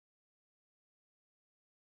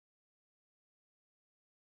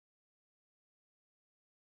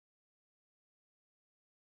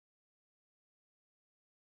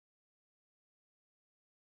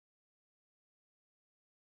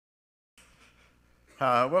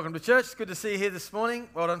Welcome to church. It's good to see you here this morning.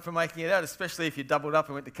 Well done for making it out, especially if you doubled up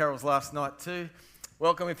and went to Carol's last night too.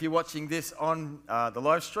 Welcome if you're watching this on the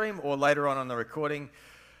live stream or later on the recording.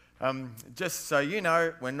 Just so you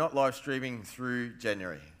know, we're not live streaming through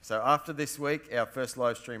January. So after this week, our first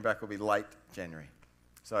live stream back will be late January.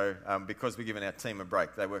 So because we're giving our team a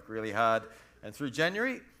break, they work really hard. And through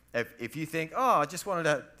January, if you think, I just wanted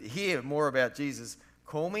to hear more about Jesus,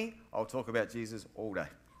 call me. I'll talk about Jesus all day.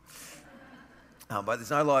 But there's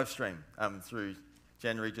no live stream through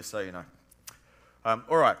January, just so you know.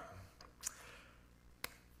 All right.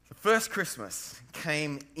 The first Christmas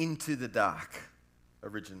came into the dark,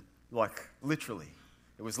 literally.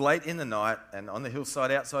 It was late in the night, and on the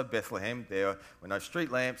hillside outside Bethlehem, there were no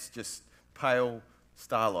street lamps, just pale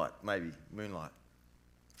starlight, maybe moonlight.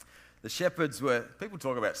 The shepherds people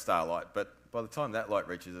talk about starlight, but by the time that light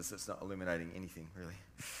reaches us, it's not illuminating anything, really.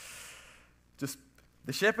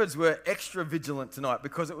 The shepherds were extra vigilant tonight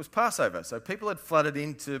because it was Passover. So people had flooded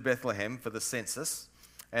into Bethlehem for the census,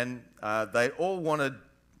 and they all wanted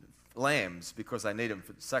lambs because they need them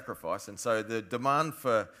for sacrifice. And so the demand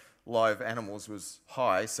for live animals was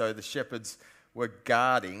high, so the shepherds were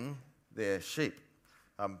guarding their sheep,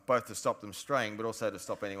 both to stop them straying, but also to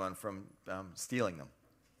stop anyone from stealing them.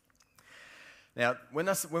 Now, when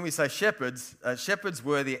we say shepherds, shepherds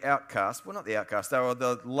were the outcast. Well, not the outcast. They were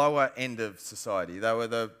the lower end of society. They were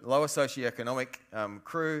the lower socioeconomic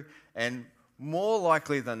crew, and more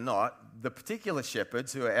likely than not, the particular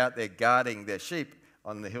shepherds who were out there guarding their sheep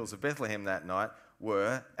on the hills of Bethlehem that night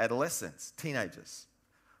were adolescents, teenagers.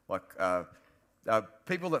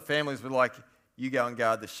 People that families were like, you go and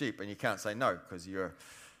guard the sheep, and you can't say no, because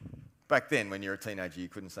back then when you're a teenager, you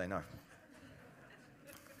couldn't say no.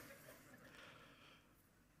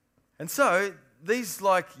 And so, these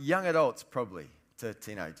young adults probably to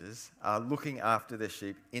teenagers are looking after their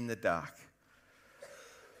sheep in the dark.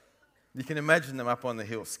 You can imagine them up on the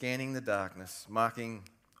hill, scanning the darkness, marking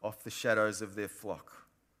off the shadows of their flock,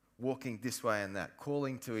 walking this way and that,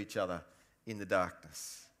 calling to each other in the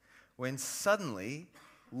darkness. When suddenly,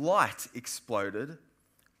 light exploded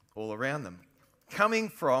all around them, coming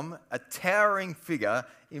from a towering figure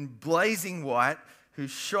in blazing white, who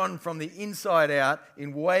shone from the inside out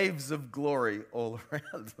in waves of glory all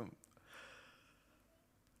around them.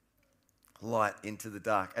 Light into the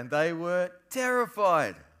dark. And they were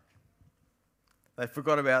terrified. They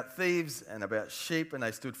forgot about thieves and about sheep, and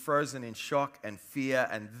they stood frozen in shock and fear.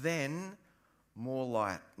 And then more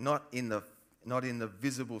light, not in the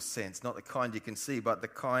visible sense, not the kind you can see, but the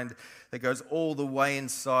kind that goes all the way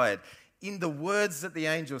inside. In the words that the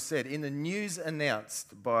angel said, in the news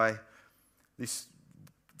announced by this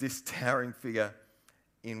towering figure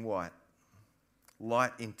in white. Light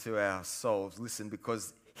into our souls. Listen,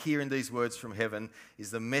 because here in these words from heaven is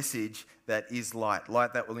the message that is light.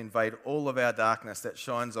 Light that will invade all of our darkness, that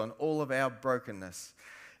shines on all of our brokenness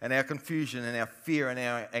and our confusion and our fear and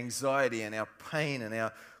our anxiety and our pain and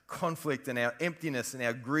our conflict and our emptiness and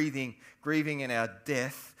our grieving and our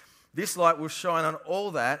death. This light will shine on all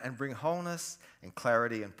that and bring wholeness and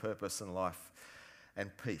clarity and purpose and life and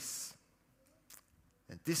peace.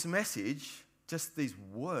 And this message, just these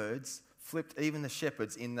words, flipped even the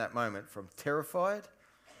shepherds in that moment from terrified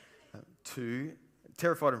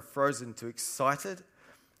and frozen to excited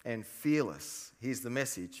and fearless. Here's the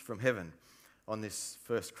message from heaven on this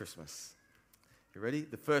first Christmas. You ready?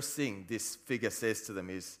 The first thing this figure says to them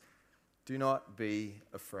is, do not be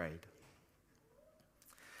afraid.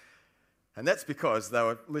 And that's because they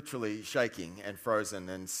were literally shaking and frozen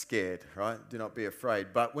and scared, right? Do not be afraid.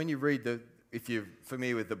 But when you read if you're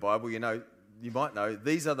familiar with the Bible, you might know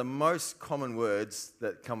these are the most common words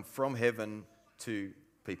that come from heaven to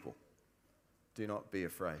people. Do not be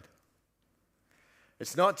afraid.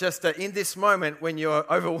 It's not just in this moment when you're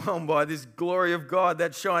overwhelmed by this glory of God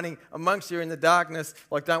that's shining amongst you in the darkness,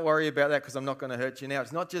 don't worry about that because I'm not going to hurt you now.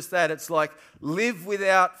 It's not just that. It's live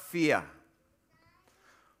without fear.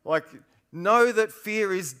 Know that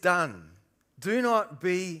fear is done. Do not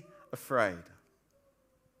be afraid.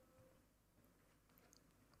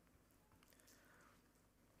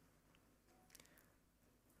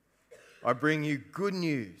 I bring you good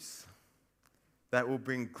news that will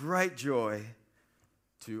bring great joy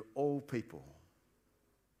to all people.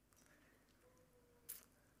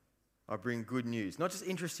 I bring good news. Not just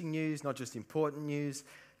interesting news, not just important news.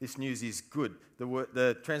 This news is good.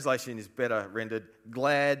 The translation is better rendered,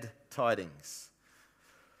 glad tidings.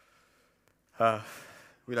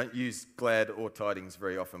 We don't use glad or tidings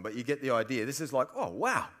very often, but you get the idea. This is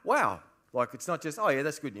wow. It's not just,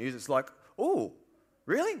 that's good news. It's oh,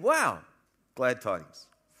 really? Wow. Glad tidings.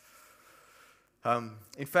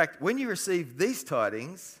 In fact, when you receive these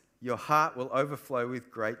tidings, your heart will overflow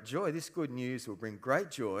with great joy. This good news will bring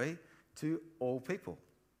great joy to all people.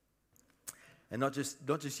 And not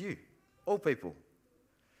just you, all people.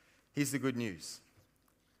 Here's the good news.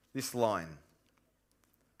 This line,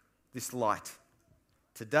 this light.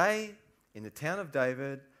 Today, in the town of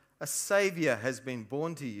David, a Saviour has been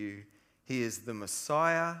born to you. He is the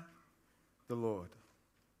Messiah, the Lord.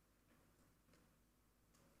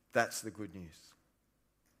 That's the good news.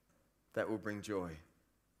 That will bring joy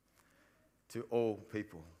to all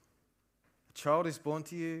people. A child is born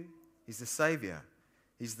to you. He's the Saviour.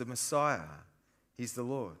 He's the Messiah. He's the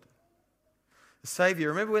Lord. The Saviour.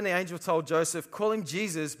 Remember when the angel told Joseph, call him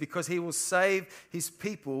Jesus because he will save his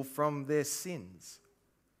people from their sins.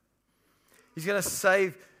 He's going to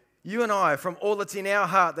save you and I from all that's in our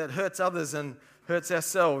heart that hurts others and hurts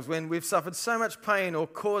ourselves, when we've suffered so much pain or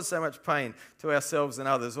caused so much pain to ourselves and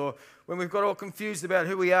others, or when we've got all confused about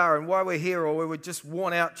who we are and why we're here, or when we're just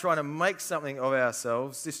worn out trying to make something of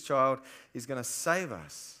ourselves. This child is going to save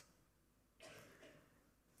us.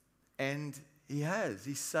 And he has.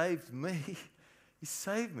 He saved me. He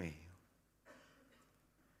saved me.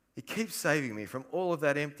 He keeps saving me from all of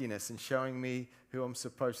that emptiness and showing me who I'm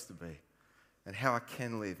supposed to be and how I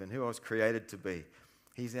can live and who I was created to be.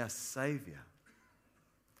 He's our Saviour.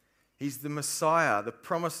 He's the Messiah, the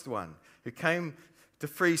promised one, who came to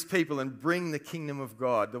free his people and bring the kingdom of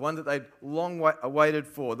God, the one that they'd long awaited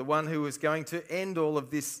for, the one who was going to end all of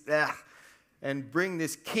this and bring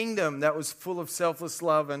this kingdom that was full of selfless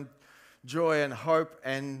love and joy and hope,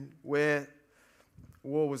 and where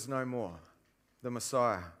war was no more, the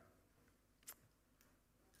Messiah.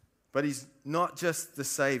 But he's not just the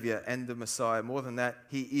Saviour and the Messiah. More than that,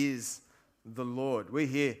 he is the Lord. We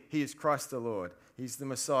hear he is Christ the Lord. He's the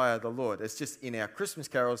Messiah, the Lord. It's just in our Christmas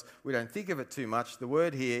carols, we don't think of it too much. The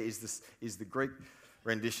word here is the Greek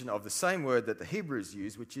rendition of the same word that the Hebrews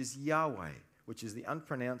use, which is Yahweh, which is the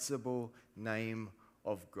unpronounceable name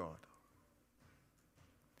of God.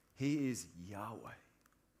 He is Yahweh.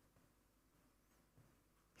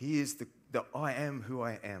 He is the I am who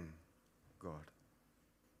I am God.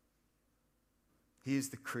 He is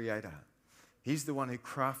the Creator. He's the one who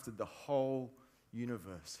crafted the whole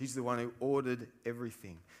universe. He's the one who ordered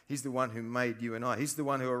everything. He's the one who made you and I. He's the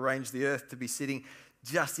one who arranged the earth to be sitting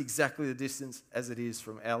just exactly the distance as it is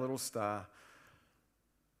from our little star,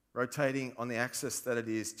 rotating on the axis that it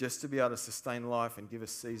is, just to be able to sustain life and give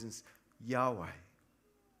us seasons. Yahweh.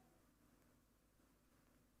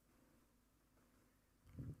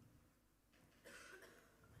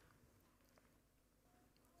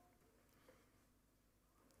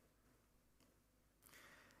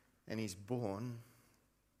 And he's born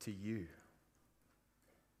to you.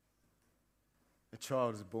 A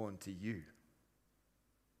child is born to you.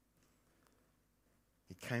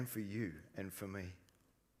 He came for you and for me.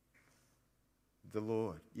 The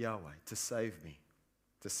Lord, Yahweh, to save me,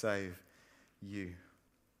 to save you.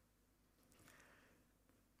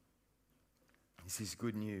 This is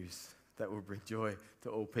good news that will bring joy to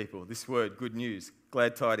all people. This word, good news,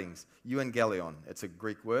 glad tidings, euangelion, it's a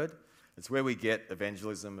Greek word. It's where we get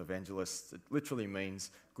evangelism, evangelists. It literally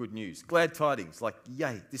means good news. Glad tidings, like,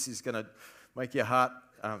 yay, this is going to make your heart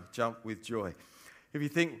jump with joy. If you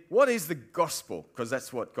think, what is the gospel? Because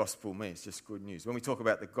that's what gospel means, just good news. When we talk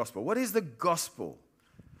about the gospel, what is the gospel?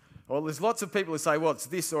 Well, there's lots of people who say, well, it's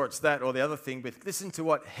this or it's that or the other thing, but listen to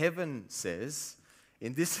what heaven says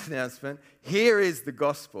in this announcement. Here is the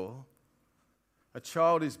gospel. A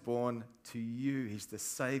child is born to you. He's the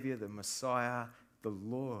Saviour, the Messiah, the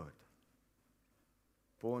Lord.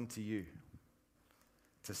 Born to you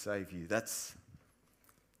to save you. That's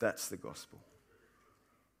the gospel.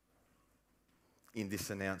 In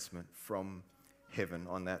this announcement from heaven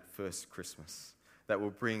on that first Christmas, that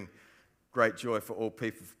will bring great joy for all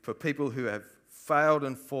people, for people who have failed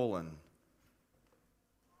and fallen.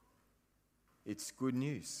 It's good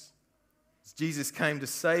news. Jesus came to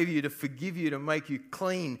save you, to forgive you, to make you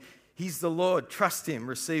clean. He's the Lord. Trust him.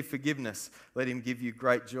 Receive forgiveness. Let him give you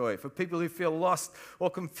great joy. For people who feel lost or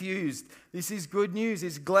confused, this is good news.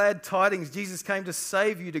 It's glad tidings. Jesus came to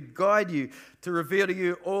save you, to guide you, to reveal to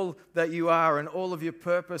you all that you are and all of your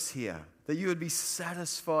purpose here, that you would be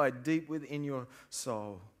satisfied deep within your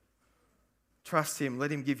soul. Trust him.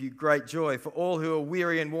 Let him give you great joy. For all who are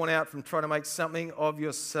weary and worn out from trying to make something of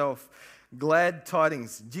yourself, glad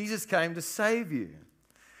tidings. Jesus came to save you,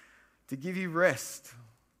 to give you rest,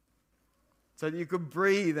 so that you could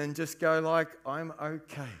breathe and just go like, I'm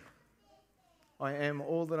okay. I am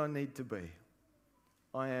all that I need to be.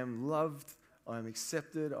 I am loved. I am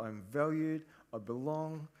accepted. I am valued. I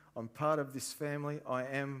belong. I'm part of this family. I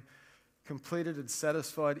am completed and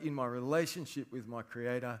satisfied in my relationship with my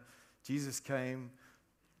Creator, Jesus came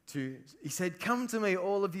he said, "Come to me,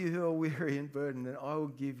 all of you who are weary and burdened, and I will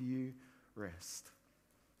give you rest."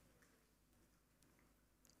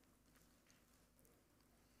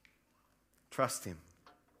 Trust him.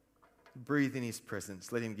 Breathe in his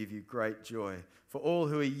presence. Let him give you great joy. For all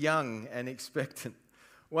who are young and expectant,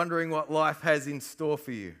 wondering what life has in store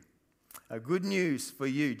for you. Good news for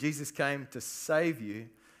you. Jesus came to save you.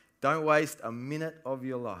 Don't waste a minute of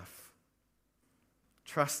your life.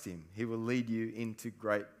 Trust him. He will lead you into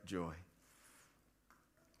great joy.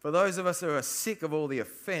 For those of us who are sick of all the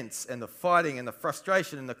offense and the fighting and the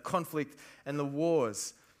frustration and the conflict and the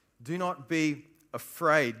wars, do not be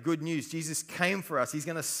afraid. Good news. Jesus came for us. He's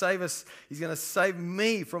going to save us. He's going to save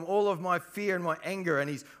me from all of my fear and my anger, and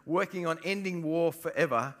he's working on ending war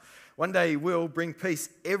forever. One day he will bring peace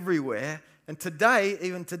everywhere, and today,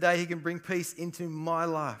 even today, he can bring peace into my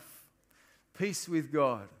life. Peace with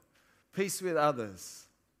God. Peace with others.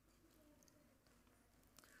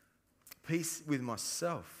 Peace with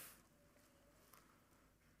myself.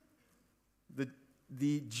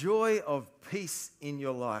 The joy of peace in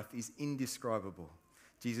your life is indescribable.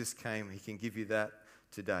 Jesus came. He can give you that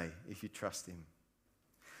today if you trust him.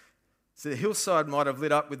 So the hillside might have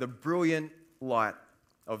lit up with a brilliant light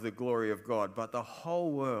of the glory of God, but the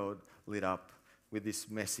whole world lit up with this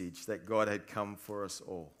message that God had come for us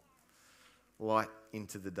all. Light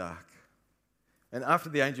into the dark. And after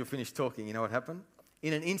the angel finished talking, you know what happened?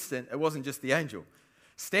 In an instant, it wasn't just the angel.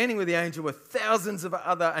 Standing with the angel were thousands of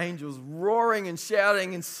other angels roaring and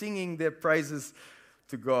shouting and singing their praises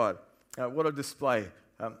to God. What a display.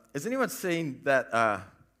 Has anyone seen that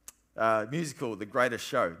musical, The Greatest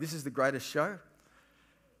Show? This is The Greatest Show,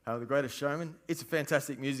 The Greatest Showman. It's a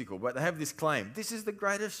fantastic musical, but they have this claim, this is the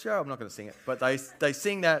greatest show. I'm not going to sing it, but they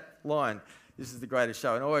sing that line, this is the greatest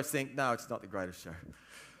show. And I always think, no, it's not the greatest show.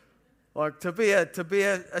 Like to be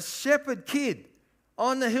a shepherd kid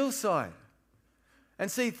on the hillside and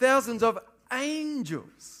see thousands of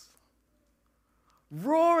angels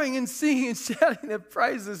roaring and singing and shouting their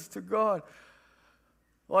praises to God.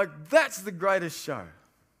 Like, that's the greatest show,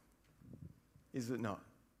 is it not?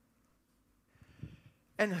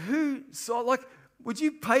 And who saw, like, would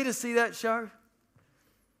you pay to see that show?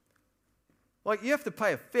 Like, you have to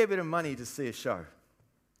pay a fair bit of money to see a show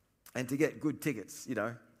and to get good tickets, you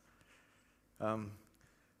know.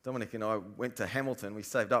 Dominic and I went to Hamilton. We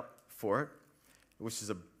saved up for it, which is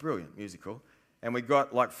a brilliant musical. And we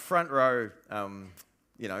got like front row,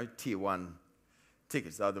 tier 1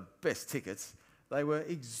 tickets. They were the best tickets. They were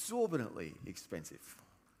exorbitantly expensive.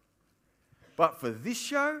 But for this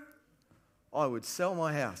show, I would sell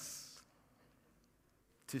my house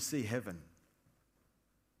to see heaven.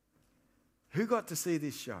 Who got to see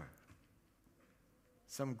this show?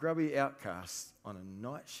 Some grubby outcasts on a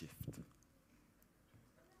night shift.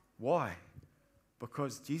 Why?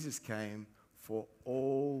 Because Jesus came for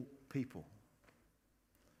all people.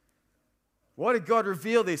 Why did God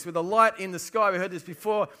reveal this with a light in the sky? We heard this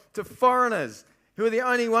before. To foreigners who are the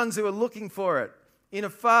only ones who are looking for it. In a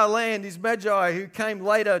far land is Magi who came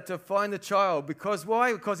later to find the child. Because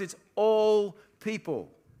why? Because it's all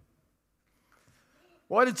people.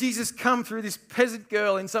 Why did Jesus come through this peasant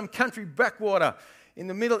girl in some country backwater in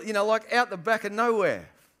the middle, like out the back of nowhere?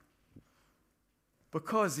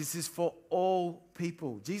 Because this is for all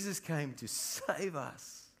people. Jesus came to save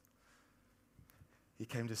us. He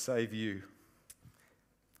came to save you.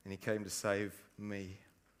 And he came to save me.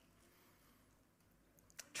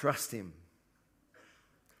 Trust him.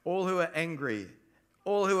 All who are angry,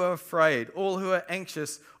 all who are afraid, all who are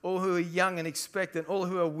anxious, all who are young and expectant, all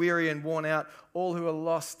who are weary and worn out, all who are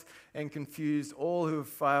lost and confused, all who have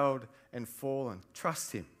failed and fallen.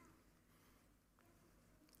 Trust him.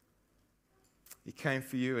 He came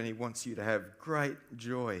for you and he wants you to have great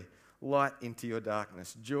joy, light into your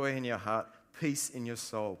darkness, joy in your heart, peace in your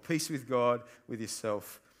soul, peace with God, with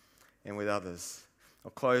yourself, and with others. I'll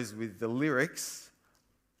close with the lyrics,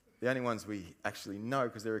 the only ones we actually know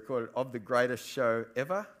because they're recorded, of the greatest show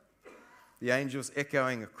ever. The angels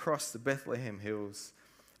echoing across the Bethlehem hills.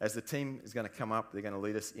 As the team is going to come up, they're going to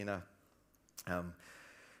lead us in a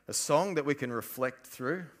song that we can reflect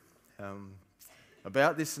through.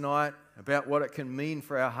 About this night, about what it can mean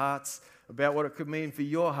for our hearts, about what it could mean for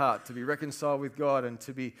your heart to be reconciled with God and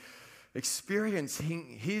to be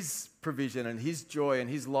experiencing his provision and his joy and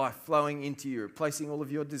his life flowing into you, replacing all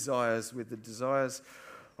of your desires with the desires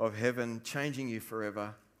of heaven, changing you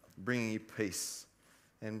forever, bringing you peace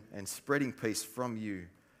and spreading peace from you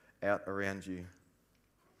out around you.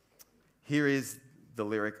 Here is the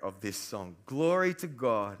lyric of this song. Glory to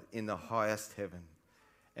God in the highest heaven,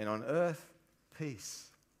 and on earth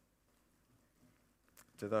peace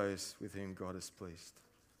to those with whom God is pleased.